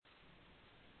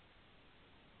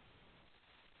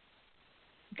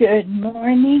Good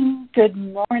morning. Good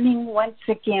morning once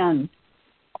again.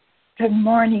 Good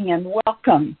morning and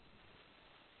welcome.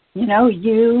 You know,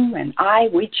 you and I,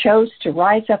 we chose to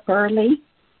rise up early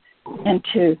and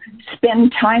to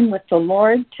spend time with the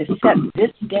Lord to set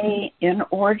this day in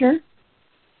order,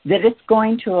 that it's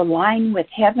going to align with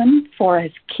heaven. For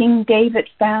as King David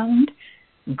found,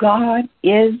 God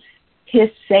is his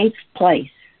safe place.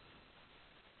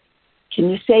 Can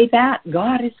you say that?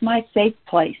 God is my safe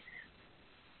place.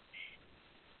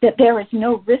 That there is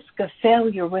no risk of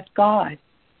failure with God.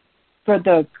 For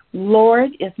the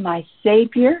Lord is my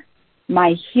Savior,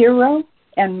 my hero,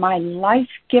 and my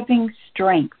life-giving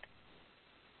strength.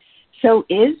 So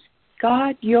is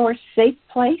God your safe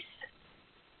place?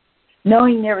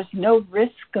 Knowing there is no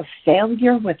risk of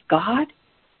failure with God?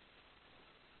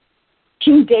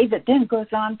 King David then goes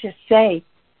on to say,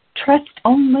 trust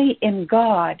only in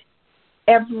God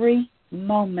every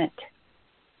moment.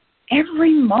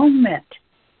 Every moment.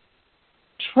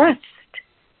 Trust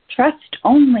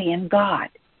only in God.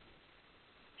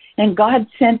 And God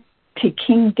sent to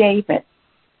King David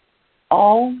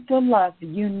all the love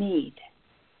you need.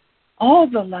 All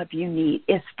the love you need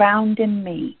is found in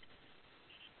me.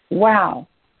 Wow.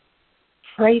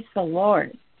 Praise the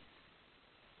Lord.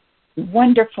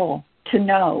 Wonderful to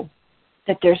know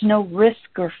that there's no risk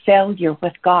or failure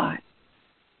with God.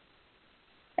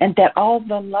 And that all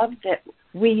the love that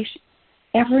we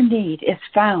ever need is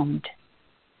found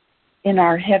in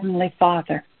our Heavenly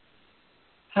Father.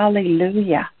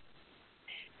 Hallelujah.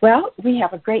 Well, we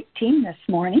have a great team this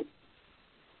morning,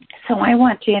 so I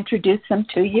want to introduce them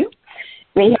to you.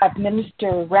 We have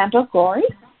Minister Randall Gorey,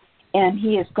 and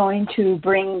he is going to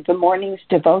bring the morning's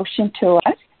devotion to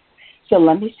us. So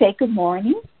let me say good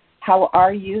morning. How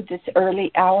are you this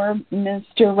early hour,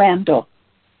 Minister Randall?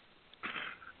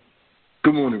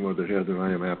 Good morning, Mother Heather.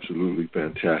 I am absolutely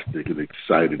fantastic and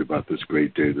excited about this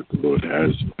great day that the Lord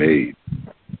has made.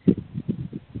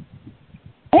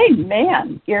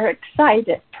 Amen. You're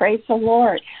excited. Praise the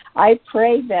Lord. I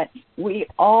pray that we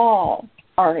all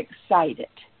are excited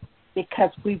because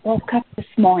we woke up this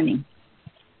morning.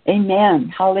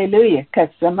 Amen. Hallelujah. Because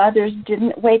some others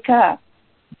didn't wake up,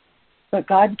 but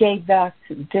God gave us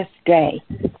this day.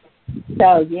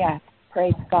 So, yes,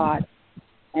 praise God.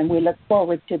 And we look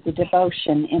forward to the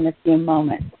devotion in a few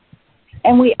moments.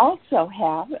 And we also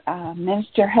have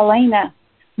Minister Helena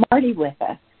Marty with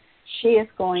us. She is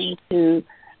going to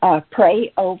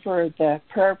pray over the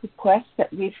prayer requests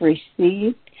that we've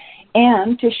received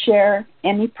and to share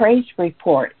any praise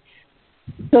report.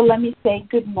 So let me say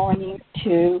good morning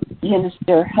to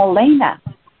Minister Helena.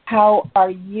 How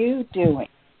are you doing?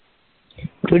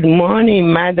 Good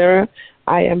morning, Mother.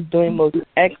 I am doing most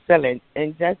excellent.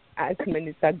 And just as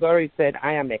Minister Gorey said,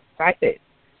 I am excited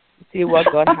to see what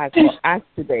God has for us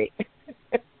today.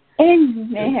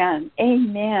 Amen.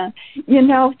 Amen. You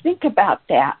know, think about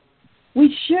that.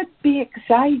 We should be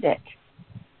excited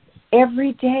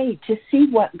every day to see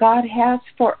what God has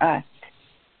for us.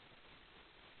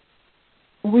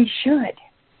 We should.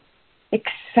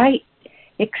 Excitement.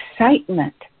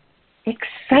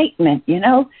 You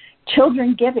know,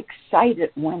 children get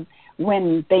excited when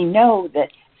they know that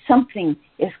something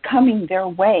is coming their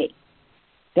way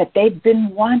that they've been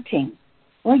wanting.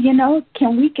 Well, you know,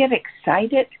 can we get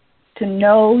excited to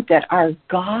know that our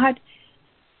God,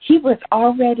 he was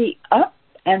already up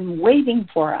and waiting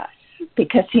for us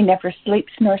because he never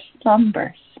sleeps nor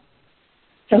slumbers.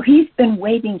 So he's been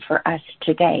waiting for us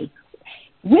today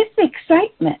with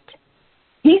excitement.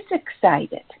 He's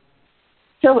excited.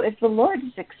 So if the Lord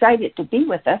is excited to be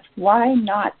with us, why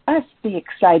not us be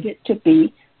excited to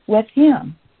be with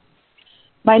him?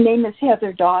 My name is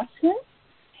Heather Dawson,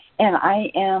 and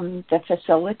I am the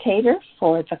facilitator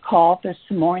for the call this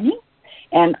morning,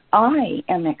 and I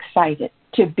am excited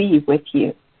to be with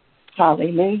you.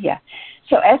 Hallelujah.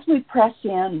 So as we press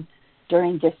in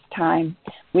during this time,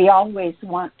 we always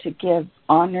want to give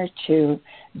honor to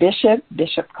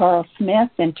Bishop Carl Smith,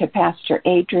 and to Pastor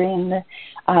Adrian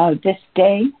this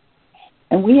day.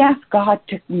 And we ask God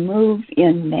to move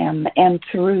in them and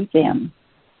through them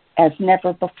as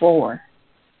never before.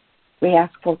 We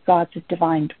ask for God's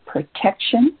divine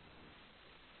protection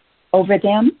over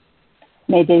them.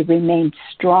 May they remain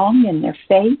strong in their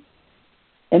faith,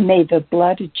 and may the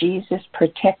blood of Jesus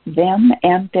protect them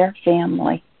and their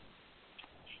family.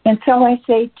 And so I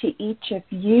say to each of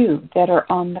you that are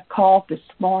on the call this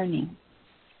morning,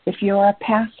 if you're a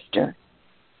pastor,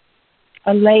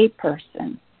 a lay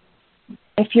person,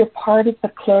 if you're part of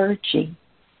the clergy,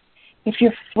 if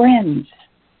you're friends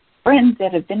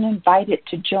that have been invited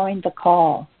to join the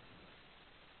call,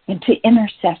 and to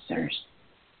intercessors,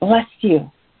 bless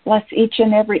you. Bless each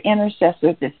and every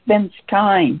intercessor that spends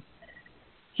time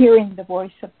hearing the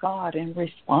voice of God and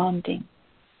responding.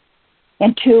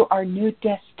 And to our New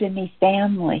Destiny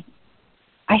family,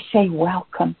 I say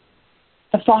welcome.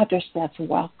 The Father says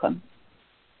welcome.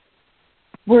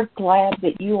 We're glad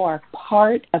that you are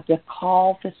part of the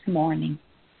call this morning.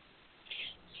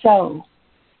 So,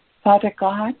 Father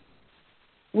God,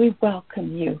 we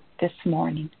welcome you this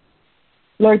morning.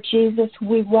 Lord Jesus,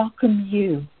 we welcome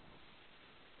you.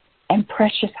 And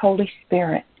precious Holy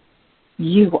Spirit,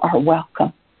 you are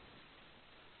welcome.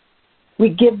 We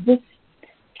give this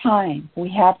time we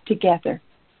have together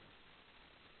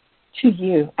to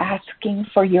you, asking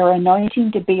for your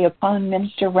anointing to be upon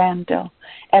Minister Randall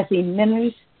as he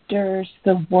ministers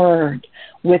the word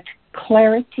with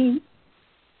clarity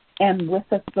and with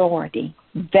authority,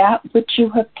 that which you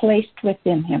have placed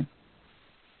within him.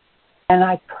 And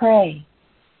I pray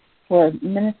for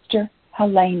Minister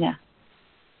Helena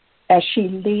as she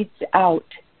leads out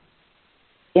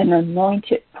in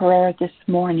anointed prayer this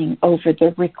morning over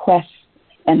the requests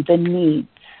and the needs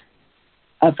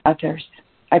of others.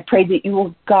 I pray that you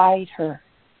will guide her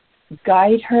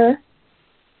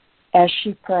as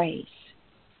she prays.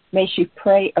 May she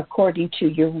pray according to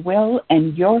your will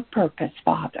and your purpose,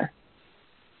 Father.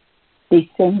 These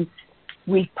things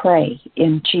we pray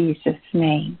in Jesus'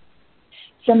 name.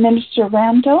 So, Minister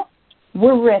Randall,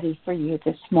 we're ready for you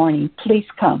this morning. Please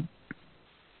come.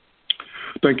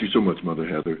 Thank you so much, Mother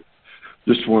Heather.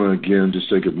 Just want to again just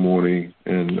say good morning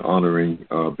and honoring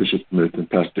Bishop Smith and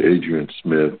Pastor Adrian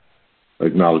Smith,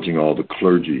 acknowledging all the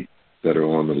clergy that are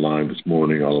on the line this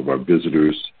morning, all of our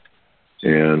visitors,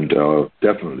 and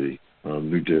definitely the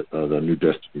New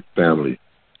Destiny family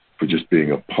for just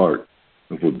being a part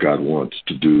of what God wants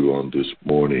to do on this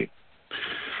morning.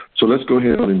 So let's go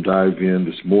ahead and dive in.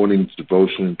 This morning's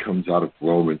devotion comes out of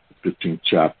Romans, the 15th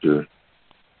chapter,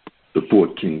 the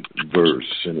 14th verse.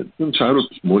 And it's entitled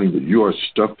this morning that you are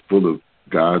stuffed full of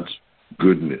God's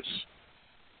goodness.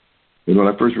 And when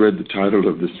I first read the title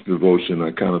of this devotion,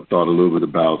 I kind of thought a little bit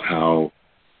about how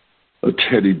a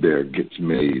teddy bear gets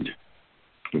made.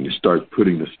 When you start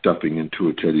putting the stuffing into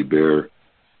a teddy bear,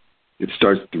 it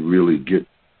starts to really get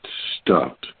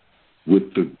stuffed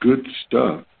with the good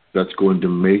stuff that's going to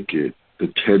make it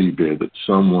the teddy bear that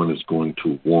someone is going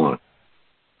to want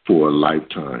for a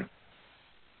lifetime.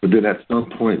 But then at some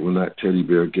point when that teddy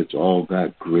bear gets all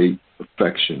that great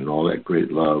affection and all that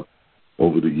great love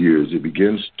over the years, it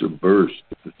begins to burst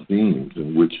at the seams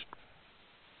in which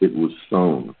it was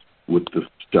sewn with the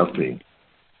stuffing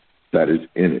that is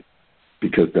in it,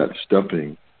 because that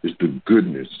stuffing is the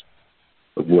goodness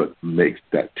of what makes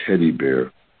that teddy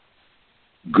bear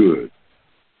good.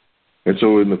 And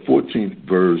so in the 14th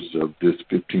verse of this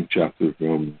 15th chapter of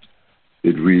Romans,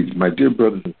 it reads, "My dear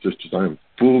brothers and sisters, I am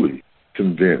fully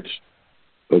convinced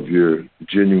of your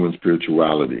genuine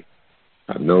spirituality.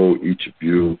 I know each of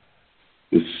you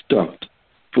is stuffed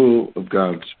full of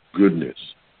God's goodness,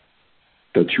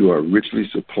 that you are richly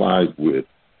supplied with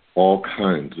all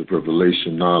kinds of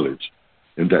revelation knowledge,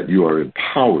 and that you are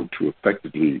empowered to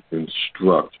effectively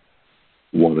instruct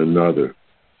one another."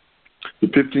 The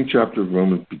 15th chapter of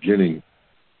Romans, beginning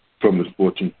from the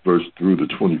 14th verse through the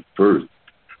 21st,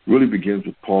 really begins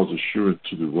with Paul's assurance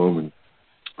to the Roman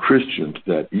Christians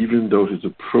that even though his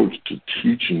approach to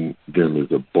teaching them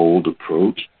is a bold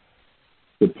approach,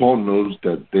 that Paul knows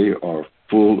that they are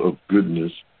full of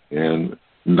goodness and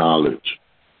knowledge.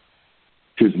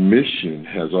 His mission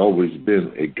has always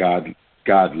been a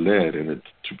God-led, and it's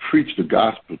to preach the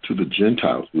gospel to the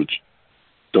Gentiles, which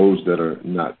those that are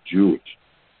not Jewish,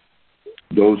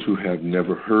 those who have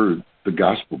never heard the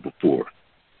gospel before.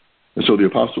 And so the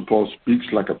Apostle Paul speaks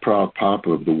like a proud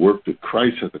papa of the work that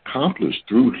Christ has accomplished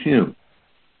through him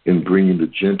in bringing the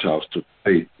Gentiles to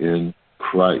faith in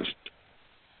Christ.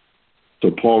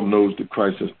 So Paul knows that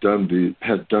Christ has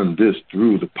done this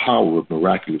through the power of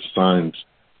miraculous signs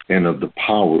and of the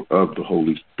power of the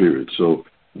Holy Spirit. So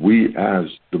we as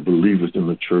the believers in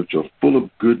the church are full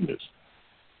of goodness,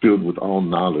 filled with all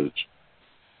knowledge,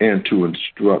 and to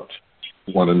instruct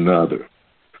one another.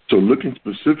 So looking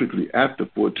specifically at the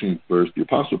 14th verse, the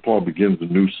Apostle Paul begins a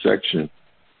new section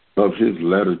of his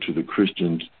letter to the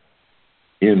Christians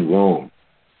in Rome.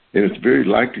 And it's very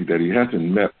likely that he hasn't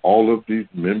met all of these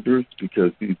members,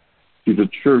 because he's a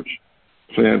church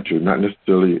planter, not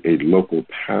necessarily a local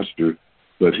pastor,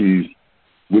 but he's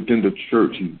within the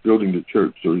church. He's building the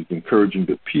church, so he's encouraging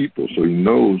the people. So he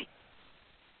knows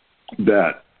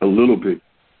that a little bit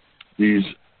these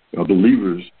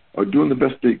believers are doing the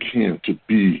best they can to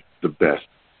be the best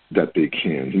that they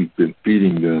can. He's been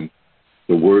feeding them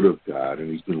the Word of God, and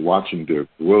he's been watching their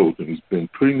growth, and he's been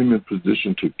putting them in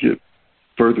position to get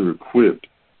further equipped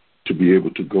to be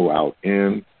able to go out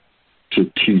and to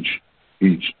teach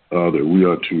each other. We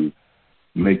are to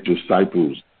make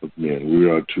disciples of men. We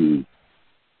are to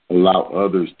allow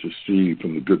others to see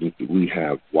from the goodness that we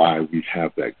have why we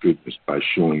have that goodness by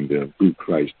showing them who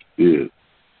Christ is.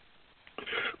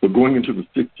 But going into the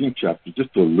 16th chapter,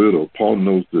 just a little, Paul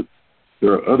knows that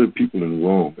there are other people in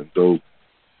Rome and those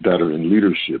that are in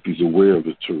leadership. He's aware of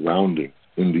the surroundings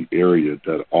in the area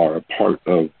that are a part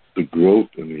of the growth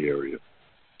in the area.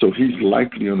 So he's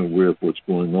likely unaware of what's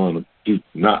going on. He's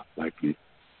not likely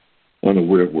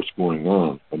unaware of what's going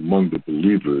on among the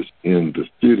believers in the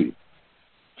city.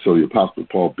 So the Apostle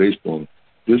Paul, based on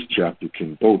this chapter,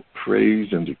 can both praise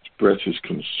and express his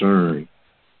concern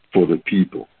for the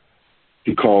people.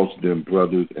 He calls them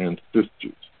brothers and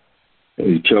sisters. And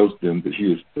he tells them that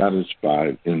he is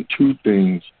satisfied in two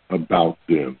things about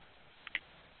them.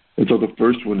 And so the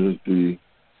first one is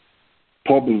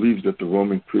Paul believes that the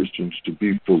Roman Christians to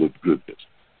be full of goodness,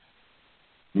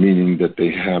 meaning that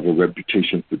they have a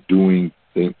reputation for doing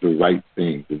the right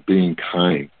things and being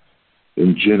kind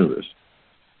and generous.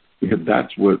 Because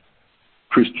that's what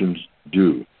Christians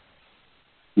do.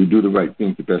 We do the right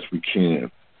thing the best we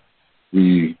can.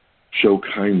 We show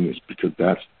kindness because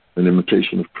that's an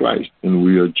imitation of Christ. And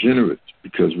we are generous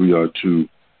because we are to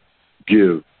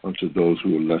give unto those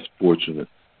who are less fortunate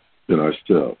than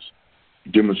ourselves,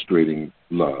 demonstrating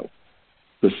love.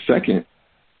 The second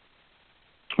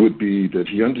would be that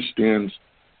he understands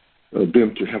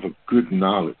them to have a good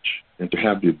knowledge and to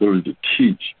have the ability to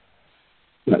teach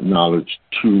that knowledge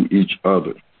to each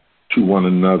other, to one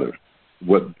another,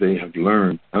 what they have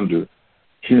learned under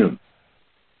him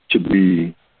to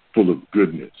be full of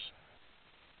goodness.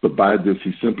 But by this,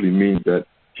 he simply means that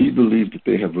he believes that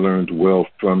they have learned well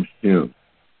from him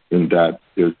and that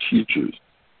their teachers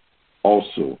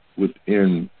also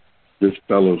within this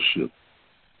fellowship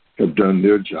have done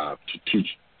their job to teach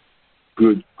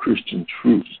good Christian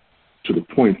truths to the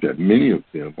point that many of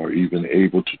them are even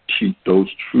able to teach those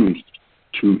truths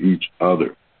to each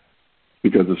other.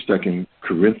 Because of 2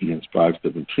 Corinthians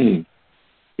 5:17,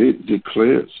 it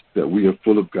declares that we are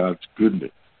full of God's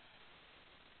goodness.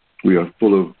 We are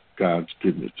full of God's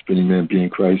goodness. If any man be in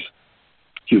Christ,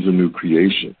 he is a new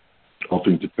creation. All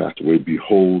things have passed away.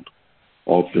 Behold,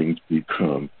 all things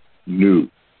become new.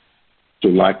 So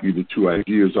likely the two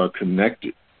ideas are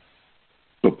connected.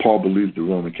 But Paul believes the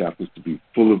Roman Catholics to be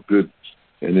full of goodness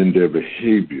and in their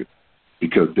behavior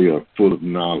because they are full of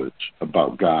knowledge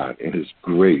about God and his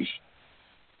grace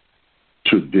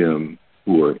to them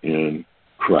who are in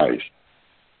Christ.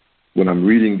 When I'm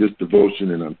reading this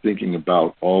devotion and I'm thinking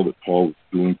about all that Paul was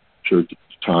doing in church at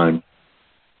this time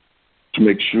to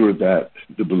make sure that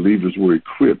the believers were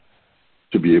equipped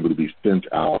to be able to be sent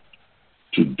out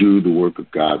to do the work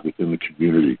of God within the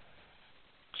community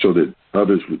so that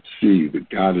others would see that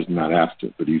God is not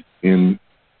absent, but he's in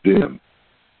them.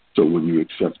 So when you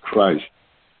accept Christ,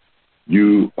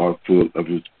 you are full of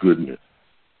his goodness.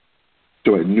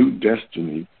 So at New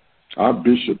Destiny, our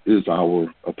bishop is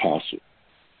our apostle.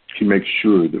 He makes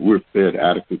sure that we're fed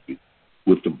adequately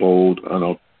with the bold,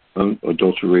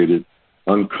 unadulterated,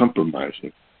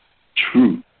 uncompromising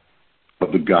truth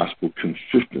of the gospel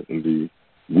consistently,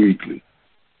 weekly.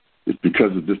 It's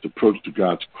because of this approach to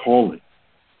God's calling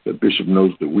that Bishop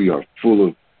knows that we are full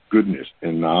of goodness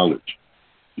and knowledge.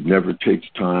 He never takes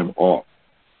time off.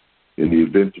 In the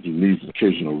event that he needs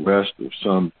occasional rest or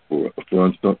some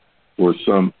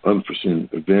unforeseen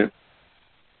event,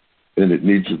 and it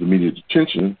needs his immediate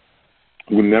attention,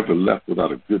 we're never left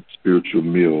without a good spiritual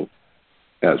meal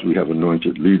as we have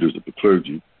anointed leaders of the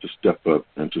clergy to step up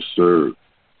and to serve.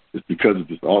 It's because of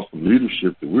this awesome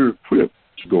leadership that we're equipped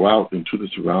to go out into the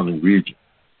surrounding region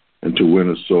and to win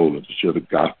a soul and to share the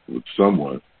gospel with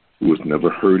someone who has never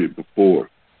heard it before.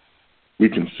 We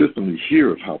consistently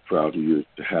hear of how proud he is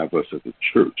to have us as a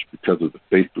church because of the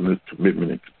faithfulness,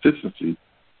 commitment, and consistency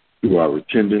through our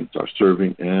attendance, our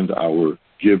serving, and our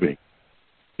giving.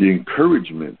 The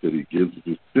encouragement that he gives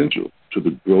is essential to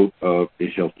the growth of a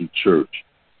healthy church.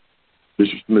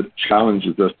 Bishop Smith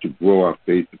challenges us to grow our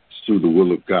faith and pursue the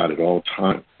will of God at all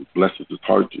times. He blesses his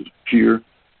heart to hear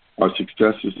our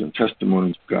successes and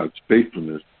testimonies of God's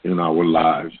faithfulness in our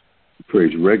lives. He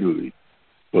prays regularly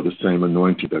for the same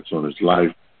anointing that's on his life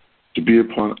to be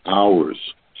upon ours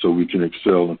so we can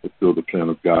excel and fulfill the plan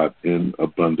of God in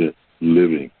abundant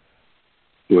living.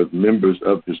 So as members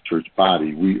of this church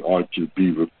body, we are to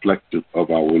be reflective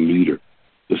of our leader,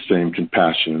 the same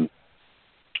compassion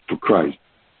for Christ.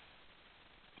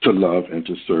 to love and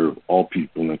to serve all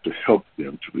people and to help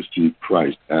them to receive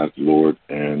Christ as Lord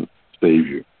and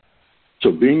Savior.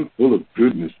 So being full of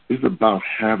goodness is about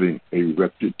having a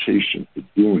reputation for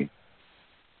doing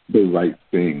the right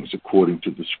things according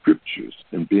to the Scriptures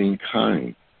and being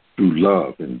kind through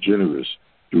love and generous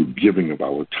through giving of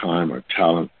our time, our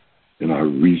talent, and our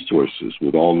resources.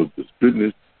 With all of this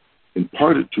goodness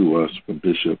imparted to us from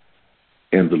Bishop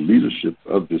and the leadership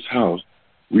of this house,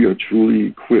 we are truly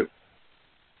equipped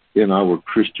in our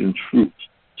Christian troops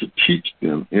to teach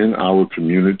them in our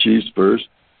communities first,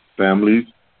 families,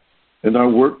 and our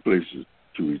workplaces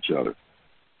to each other.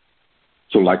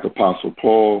 So like Apostle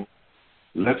Paul,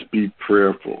 let's be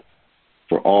prayerful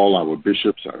for all our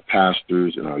bishops, our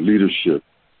pastors, and our leadership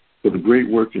for the great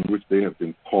work in which they have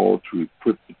been called to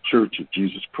equip the Church of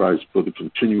Jesus Christ for the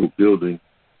continual building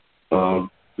of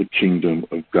the kingdom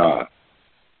of God.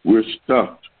 We're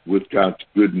stuffed with God's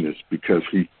goodness because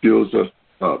he fills us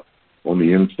up on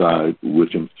the inside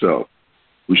with himself.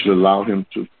 We should allow him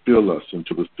to fill us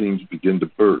until the seams begin to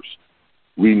burst.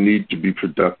 We need to be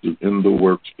productive in the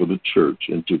works for the church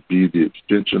and to be the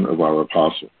extension of our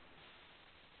apostle.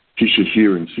 He should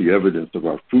hear and see evidence of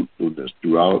our fruitfulness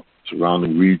throughout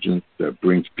surrounding regions that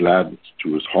brings gladness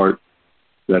to his heart,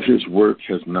 that his work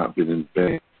has not been in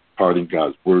vain, imparting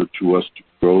God's word to us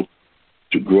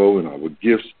to grow in our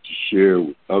gifts, to share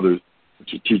with others, and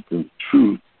to teach them the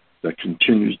truth that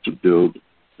continues to build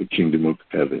the kingdom of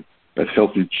heaven, a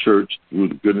healthy church through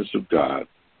the goodness of God,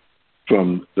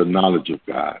 from the knowledge of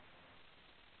God,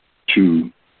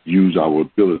 to use our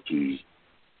abilities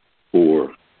for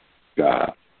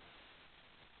God.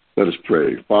 Let us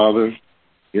pray. Father,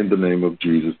 in the name of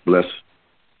Jesus, bless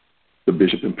the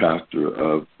bishop and pastor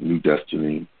of New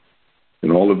Destiny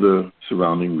and all of the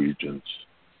surrounding regions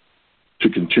to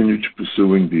continue to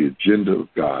pursuing the agenda of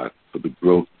God for the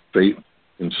growth, faith,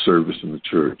 and service in the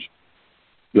church.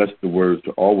 Bless the words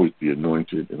to always be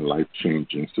anointed and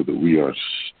life-changing so that we are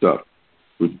stuck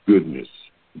with goodness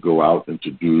to go out and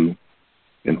to do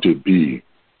and to be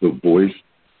the voice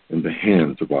and the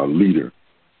hands of our leader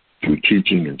through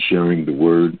teaching and sharing the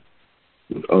word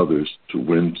with others to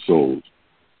win souls.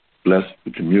 Bless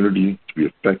the community to be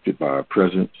affected by our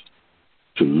presence,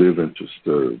 to live and to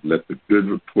serve. Let the good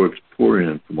reports pour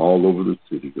in from all over the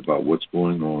city about what's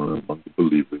going on among the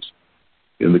believers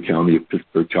in the county of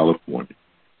Pittsburgh, California.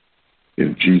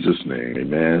 In Jesus' name,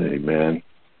 amen, amen,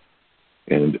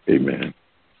 and amen.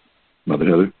 Mother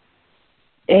Heather?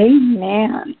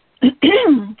 Amen.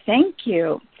 Thank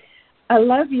you. I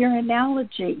love your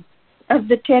analogy of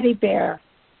the teddy bear.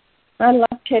 I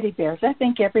love teddy bears. I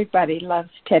think everybody loves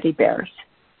teddy bears.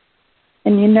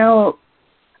 And you know,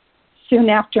 soon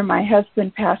after my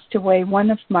husband passed away, one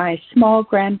of my small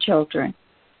grandchildren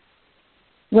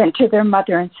went to their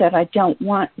mother and said, I don't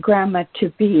want Grandma to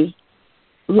be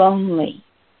lonely.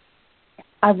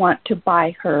 I want to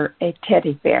buy her a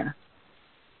teddy bear.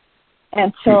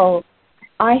 And so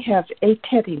I have a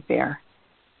teddy bear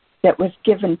that was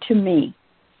given to me.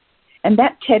 And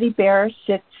that teddy bear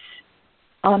sits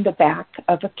on the back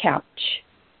of a couch.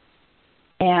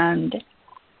 And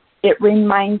it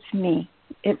reminds me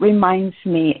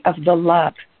of the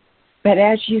love. But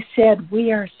as you said,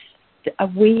 we are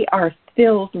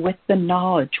filled with the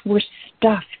knowledge. We're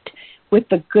stuffed with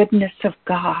the goodness of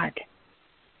God.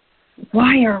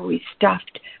 Why are we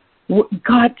stuffed?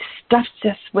 God stuffs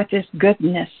us with his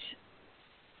goodness.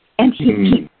 And he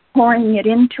keeps pouring it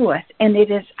into us. And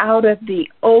it is out of the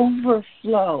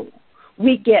overflow.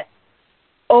 We get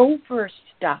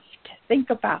overstuffed. Think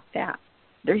about that.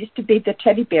 There used to be the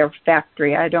teddy bear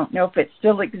factory. I don't know if it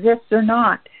still exists or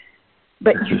not.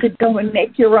 But you could go and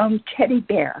make your own teddy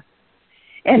bear.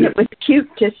 And it was cute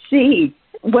to see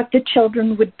what the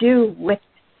children would do with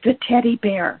the teddy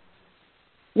bear.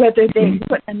 Whether they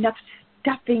put enough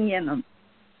stuffing in them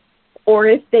or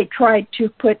if they tried to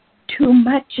put too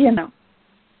much in them.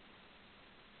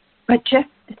 But just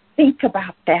think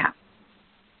about that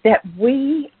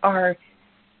we are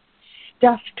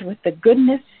stuffed with the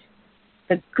goodness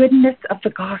of the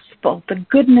gospel, the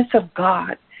goodness of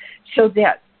God, so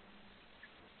that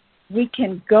we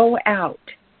can go out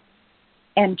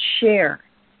and share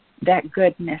that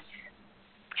goodness.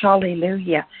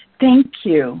 Hallelujah. Thank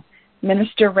you,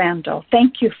 Minister Randall.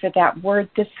 Thank you for that word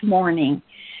this morning.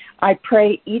 I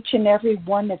pray each and every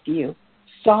one of you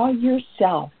saw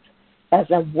yourself as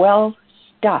a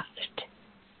well-stuffed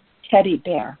teddy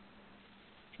bear,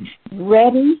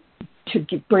 ready to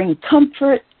bring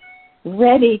comfort,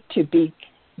 ready to be,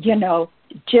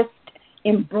 just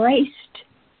embraced,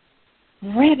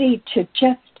 ready to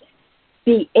just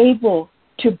be able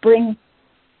to bring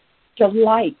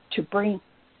delight, to bring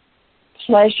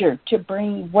pleasure to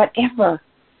bring whatever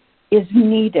is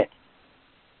needed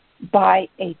by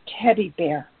a teddy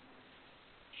bear,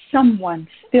 someone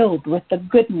filled with the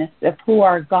goodness of who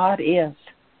our God is.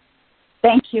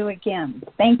 Thank you again.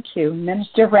 Thank you,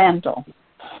 Minister Randall.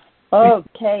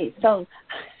 Okay, so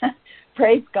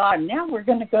praise God. Now we're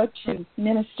going to go to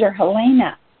Minister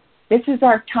Helena. This is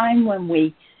our time when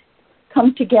we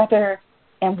come together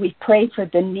and we pray for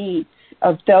the needs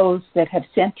of those that have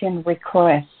sent in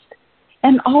requests.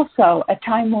 And also a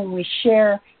time when we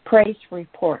share praise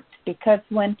reports, because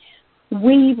when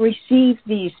we receive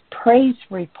these praise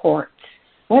reports,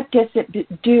 what does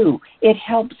it do? It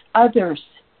helps others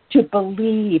to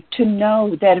believe, to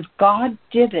know that if God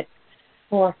did it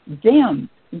for them,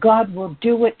 God will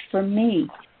do it for me,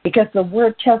 because the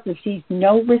Word tells us He's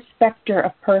no respecter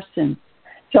of persons.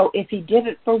 So if He did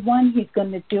it for one, He's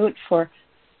going to do it for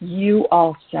you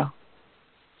also.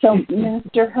 So,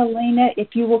 Minister Helena,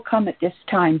 if you will come at this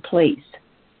time, please.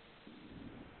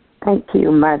 Thank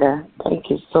you, Mother.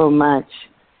 Thank you so much.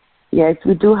 Yes,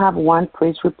 we do have one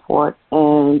praise report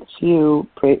and few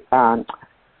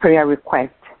prayer requests.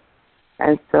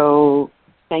 And so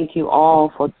thank you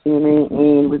all for tuning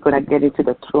in. We're going to get into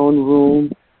the throne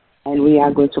room, and we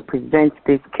are going to present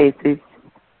these cases,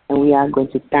 and we are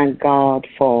going to thank God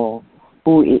for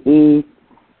who He is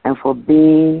and for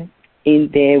being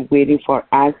in there waiting for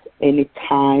us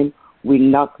anytime we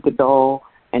knock the door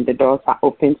and the doors are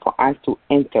open for us to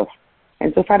enter.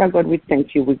 And so, Father God, we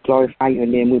thank you, we glorify your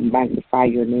name, we magnify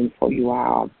your name, for you are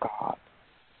our God.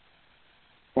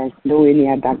 There's no any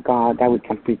other God that we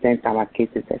can present our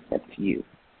cases except you.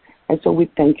 And so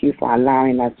we thank you for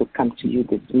allowing us to come to you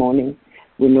this morning.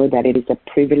 We know that it is a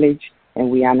privilege and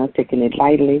we are not taking it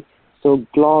lightly. So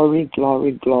glory,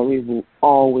 glory, glory will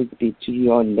always be to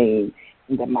your name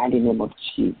in the mighty name of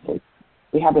Jesus.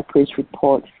 We have a praise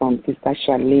report from Sister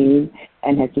Charlene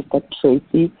and her sister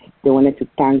Tracy. They wanted to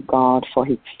thank God for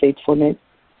His faithfulness.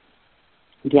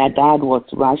 Their dad was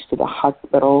rushed to the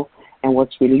hospital and was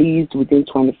released within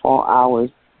 24 hours.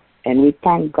 And we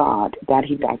thank God that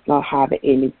he does not have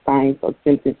any signs or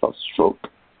symptoms of stroke.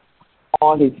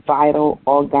 All his vital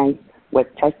organs were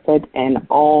tested and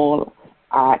all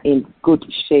are in good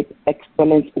shape,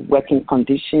 excellent working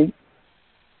condition.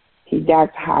 He does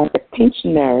have a pinched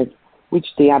nerve, which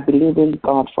they are believing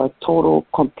God for a total,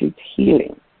 complete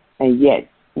healing. And yes,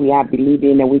 we are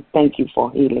believing, and we thank you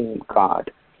for healing him,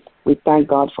 God. We thank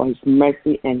God for His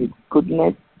mercy and His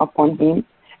goodness upon him.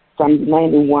 Psalm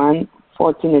 91,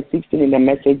 14 and 16 in the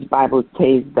Message Bible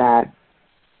says that,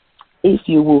 if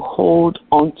you will hold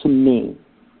on to me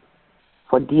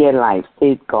for dear life,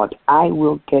 says God, I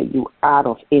will get you out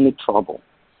of any trouble.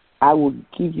 I will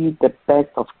give you the best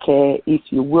of care if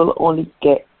you will only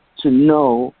get to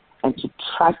know and to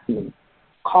trust me.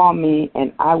 Call me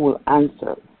and I will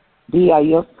answer. Be at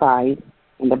your side.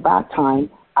 In the bad time,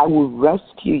 I will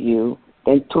rescue you,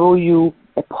 then throw you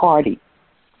a party.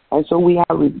 And so we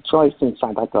are rejoicing,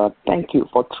 Father God. Thank you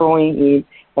for throwing in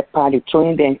a party,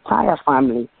 throwing the entire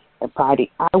family a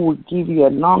party. I will give you a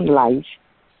long life,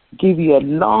 give you a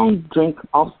long drink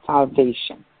of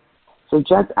salvation. So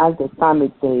just as the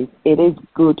psalmist says, it is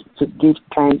good to give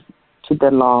thanks to the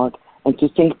Lord and to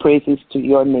sing praises to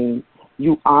your name.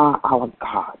 You are our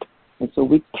God. And so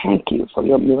we thank you for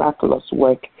your miraculous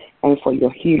work and for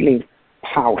your healing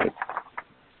powers.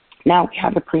 Now we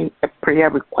have a prayer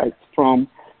request from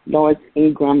Lois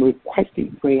Ingram,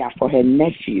 requesting prayer for her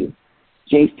nephew,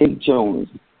 Jason Jones,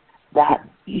 that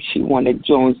she wanted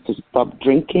Jones to stop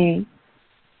drinking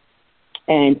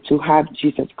and to have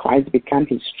Jesus Christ become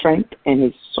his strength and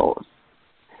his source.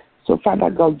 So, Father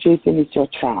God, Jason is your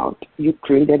child. You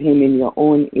created him in your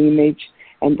own image,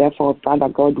 and therefore, Father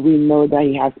God, we know that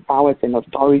he has powers and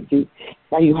authority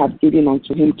that you have given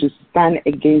unto him to stand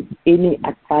against any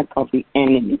attack of the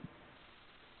enemy,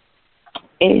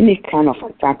 any kind of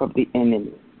attack of the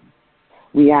enemy.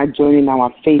 We are joining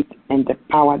our faith and the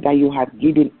power that you have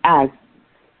given us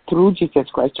through Jesus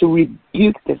Christ to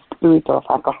rebuke the spirit of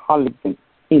alcoholism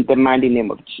in the mighty name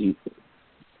of Jesus.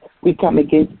 We come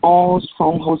against all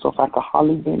strongholds of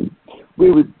alcoholism. We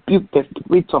rebuke the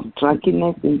spirit of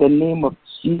drunkenness in the name of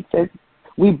Jesus.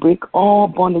 We break all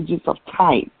bondages of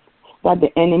tithes that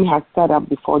the enemy has set up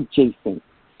before Jason.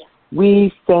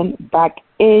 We send back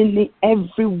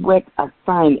every work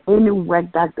assigned, any work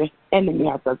that the enemy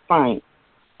has assigned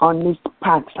on this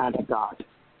path, Father God.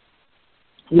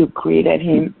 You created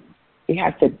him. He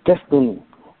has a destiny.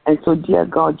 And so, dear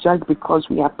God, just because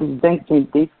we are presenting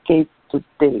this case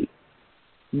today,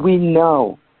 we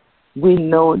know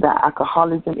that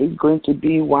alcoholism is going to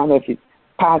be one of his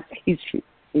past history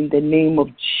in the name of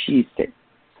Jesus.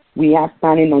 We are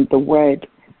standing on the word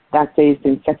that says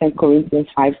in 2 Corinthians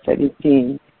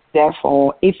 5:17,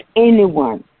 therefore, if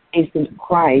anyone is in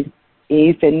Christ, he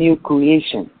is a new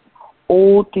creation.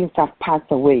 All things have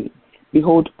passed away.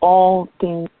 Behold, all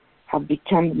things have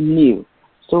become new.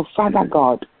 So, Father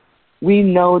God, we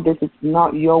know this is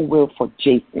not your will for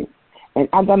Jason and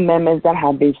other members that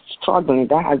have been struggling,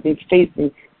 that have been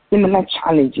facing similar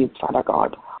challenges, Father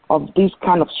God, of this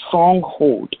kind of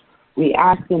stronghold. We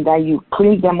ask that you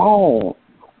clean them all.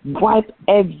 Wipe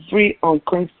every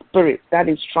unclean spirit that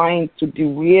is trying to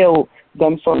derail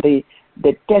them from the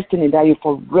destiny that you've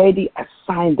already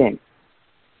assigned them.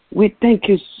 We thank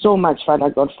you so much, Father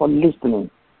God, for listening.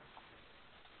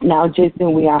 Now,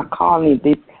 Jason, we are calling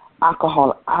this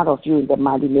alcohol out of you in the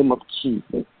mighty name of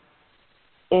Jesus.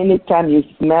 Anytime you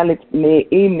smell it, may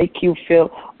it make you feel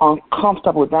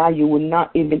uncomfortable that you will not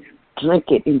even drink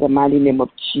it in the mighty name of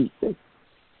Jesus.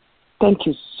 Thank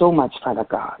you so much, Father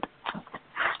God.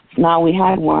 Now, we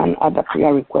had one other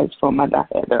prayer request from Mother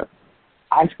Heather,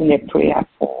 asking a prayer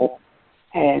for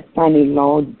her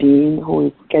son-in-law, Dean, who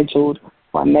is scheduled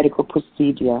for a medical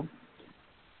procedure.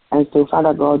 And so,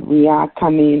 Father God, we are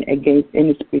coming against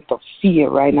any spirit of fear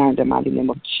right now in the mighty name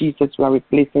of Jesus. We are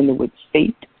replacing it with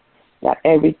faith that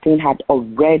everything had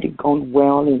already gone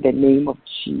well in the name of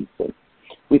Jesus.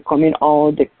 We commit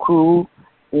all the crew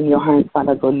in your hands,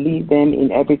 Father God. Lead them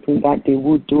in everything that they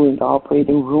would do in the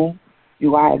operating room.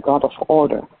 You are a God of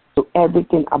order. So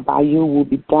everything about you will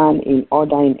be done in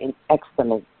order and in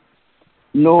excellence.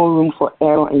 No room for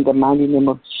error in the mighty name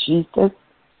of Jesus.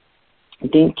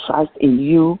 They trust in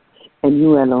you and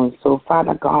you alone. So,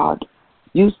 Father God,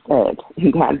 you said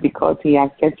that because he has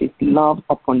set his love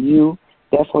upon you,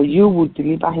 therefore you will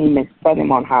deliver him and set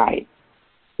him on high.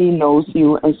 He knows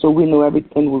you, and so we know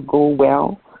everything will go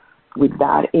well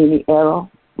without any error,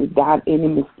 without any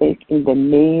mistake. In the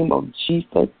name of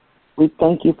Jesus, we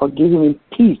thank you for giving him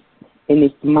peace in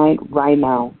his mind right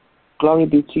now. Glory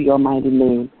be to your mighty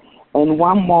name. And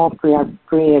one more prayer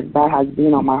that has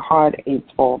been on my heart is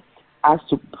for us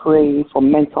to pray for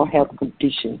mental health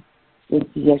conditions since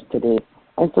yesterday.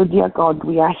 And so, dear God,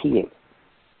 we are here.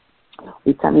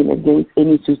 We come in against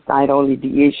any suicidal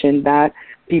ideation that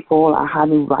people are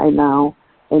having right now.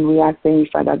 And we are saying,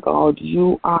 Father God,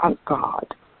 you are God.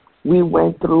 We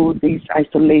went through this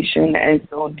isolation. And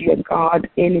so, dear God,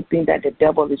 anything that the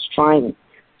devil is trying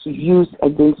to use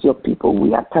against your people,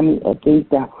 we are coming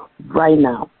against that right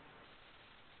now.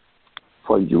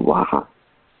 For you are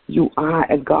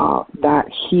a God that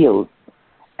heals.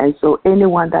 And so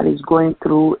anyone that is going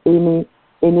through any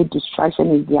distraction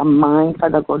in their mind,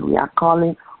 Father God, we are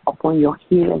calling upon your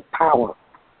healing power.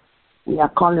 We are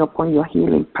calling upon your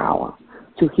healing power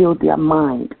to heal their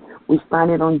mind. We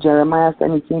stand it on Jeremiah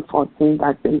 17:14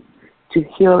 that says to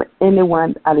heal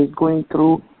anyone that is going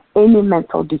through any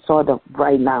mental disorder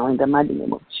right now in the mighty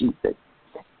name of Jesus.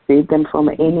 Save them from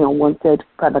any unwanted,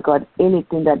 Father God,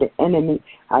 anything that the enemy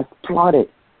has plotted.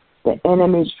 The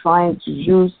enemy is trying to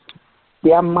use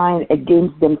their mind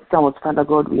against themselves. Father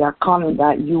God, we are calling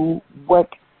that you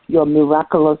work your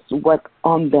miraculous work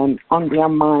on them, on their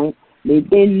mind. May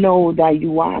they know that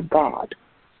you are God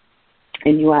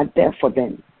and you are there for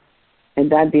them,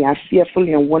 and that they are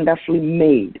fearfully and wonderfully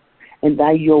made, and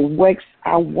that your works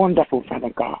are wonderful,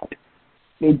 Father God.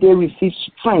 May they receive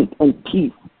strength and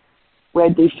peace where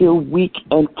they feel weak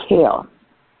and care.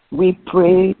 We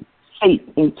pray faith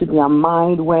into their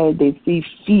mind where they see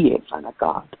fear, Father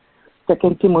God.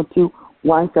 2 Timothy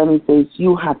 1:7 says,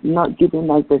 you have not given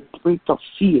us the spirit of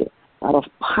fear, but of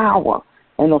power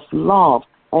and of love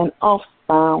and of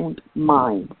sound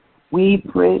mind. We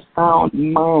pray sound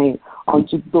mind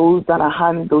unto those that are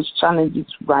having those challenges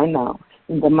right now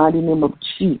in the mighty name of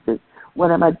Jesus.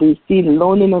 Whenever they see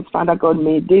loneliness, Father God,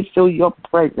 may they feel your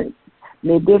presence.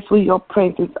 May they feel your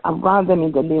presence around them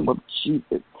in the name of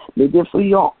Jesus. May they feel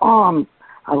your arms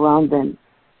around them.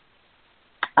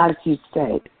 As you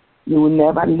said, you will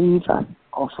never leave us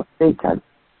or forsake us.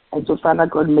 And so, Father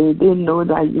God, may they know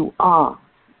that you are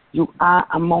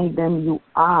among them. You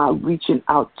are reaching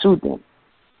out to them.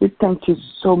 We thank you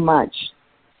so much.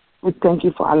 We thank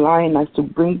you for allowing us to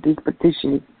bring these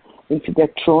petitions into the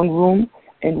throne room.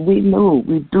 And we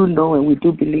do know, and we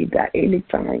do believe that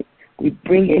anytime we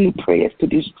bring any prayers to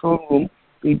this throne room,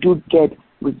 we do get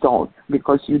results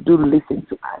because you do listen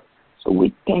to us. So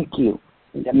we thank you.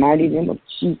 In the mighty name of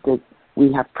Jesus,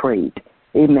 we have prayed.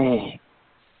 Amen.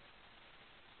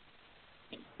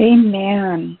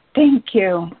 Amen. Thank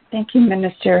you. Thank you,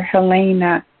 Minister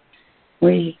Helena.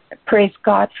 We praise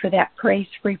God for that praise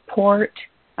report.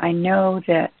 I know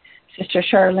that Sister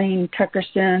Charlene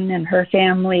Tuckerson and her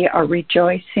family are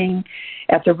rejoicing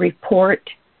at the report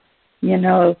You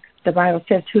know, the Bible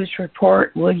says, whose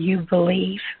report will you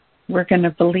believe? We're going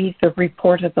to believe the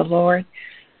report of the Lord.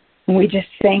 And we just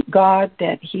thank God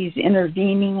that he's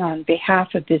intervening on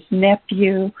behalf of his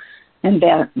nephew, and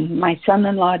that my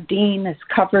son-in-law, Dean, is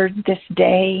covered this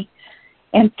day.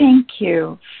 And thank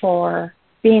you for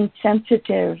being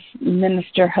sensitive,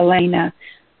 Minister Helena,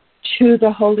 to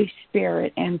the Holy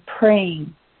Spirit and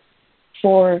praying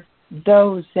for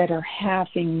those that are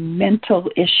having mental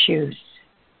issues.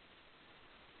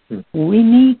 We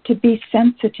need to be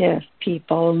sensitive,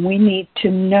 people, and we need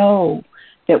to know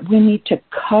that we need to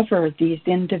cover these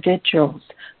individuals.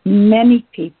 Many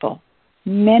people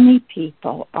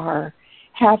are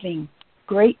having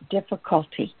great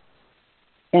difficulty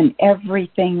in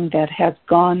everything that has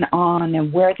gone on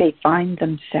and where they find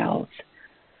themselves.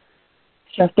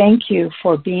 So thank you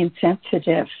for being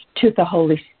sensitive to the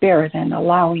Holy Spirit and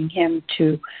allowing him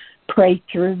to pray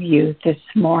through you this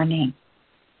morning.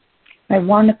 I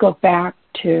want to go back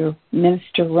to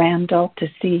Minister Randall to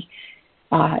see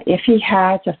if he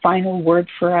has a final word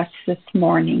for us this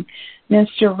morning.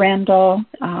 Minister Randall,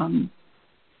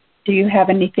 do you have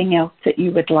anything else that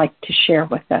you would like to share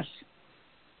with us?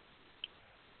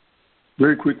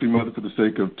 Very quickly, Mother, for the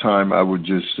sake of time, I would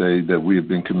just say that we have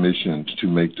been commissioned to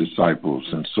make disciples.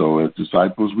 And so as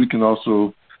disciples, we can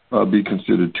also be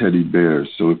considered teddy bears.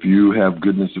 So if you have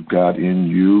goodness of God in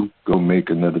you, go make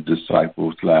another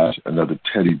disciple / another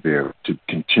teddy bear to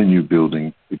continue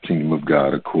building the kingdom of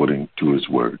God according to his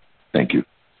word. Thank you.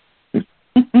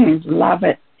 Love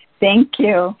it. Thank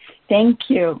you. Thank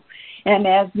you. And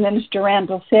as Minister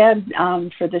Randall said,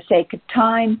 for the sake of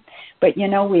time, but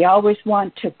we always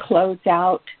want to close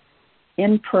out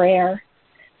in prayer.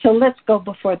 So let's go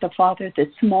before the Father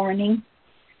this morning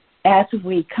as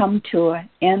we come to an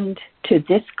end to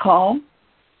this call.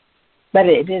 But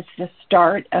it is the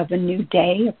start of a new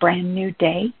day, a brand new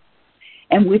day.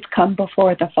 And we've come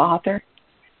before the Father,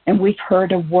 and we've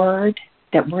heard a word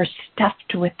that we're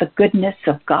stuffed with the goodness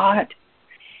of God,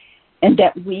 and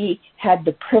that we had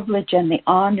the privilege and the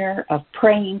honor of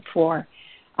praying for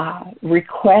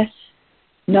requests,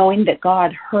 knowing that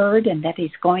God heard and that he's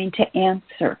going to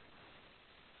answer.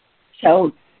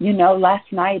 So,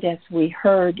 last night as we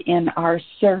heard in our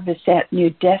service at New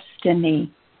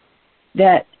Destiny,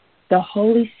 that the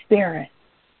Holy Spirit,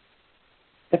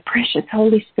 the precious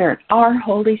Holy Spirit, our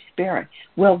Holy Spirit,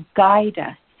 will guide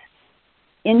us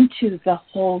into the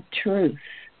whole truth.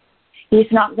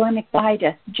 He's not going to guide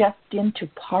us just into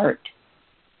part,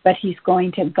 but he's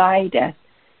going to guide us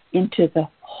into the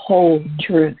whole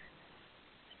truth.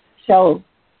 So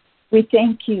we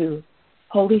thank you,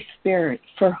 Holy Spirit,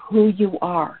 for who you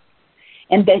are,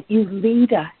 and that you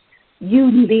lead us. You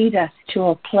lead us to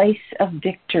a place of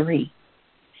victory.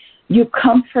 You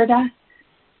comfort us.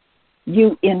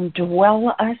 You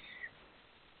indwell us.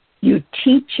 You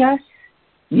teach us.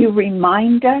 You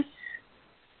remind us.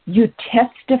 You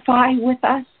testify with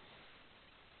us.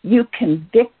 You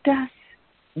convict us.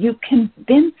 You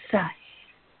convince us.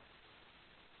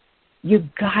 You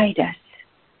guide us.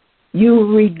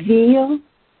 You reveal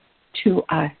to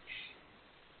us.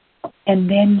 And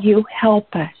then you help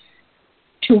us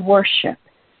to worship,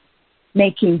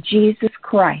 making Jesus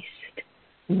Christ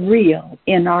real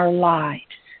in our lives,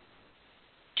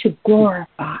 to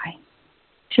glorify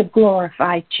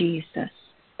Jesus.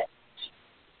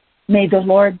 May the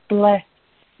Lord bless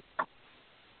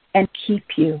and keep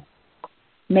you.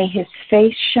 May his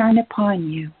face shine upon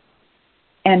you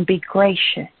and be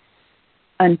gracious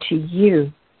unto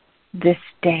you this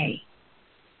day.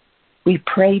 We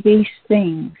pray these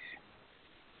things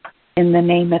in the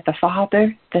name of the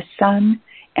Father, the Son,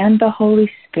 and the Holy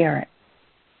Spirit.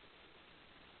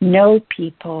 Know,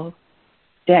 people,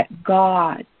 that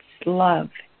God's love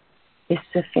is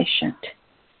sufficient.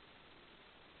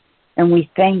 And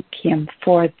we thank him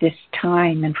for this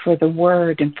time and for the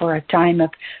word and for a time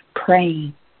of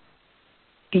praying.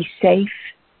 Be safe.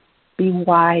 Be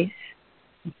wise.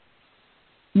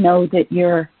 Know that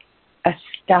you're a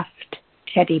stuffed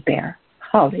teddy bear.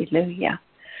 Hallelujah.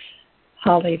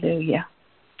 Hallelujah.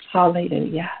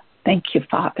 Hallelujah. Thank you,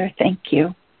 Father. Thank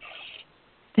you.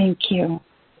 Thank you.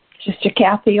 Sister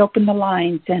Kathy, open the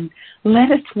lines and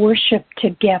let us worship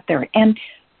together. And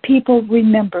people,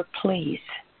 remember, please,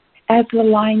 as the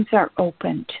lines are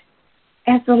opened,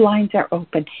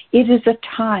 it is a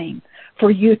time for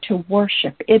you to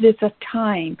worship. It is a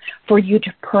time for you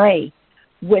to pray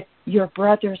with your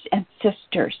brothers and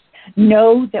sisters.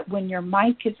 Know that when your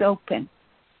mic is open,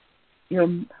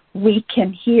 we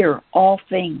can hear all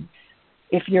things.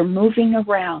 If you're moving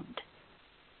around,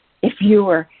 if you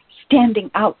are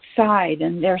standing outside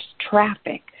and there's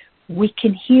traffic, we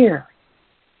can hear.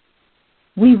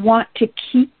 We want to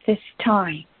keep this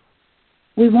time.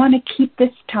 We want to keep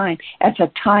this time as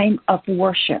a time of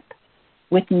worship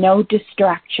with no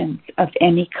distractions of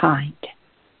any kind.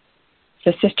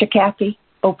 So, Sister Kathy,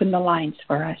 open the lines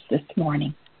for us this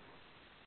morning.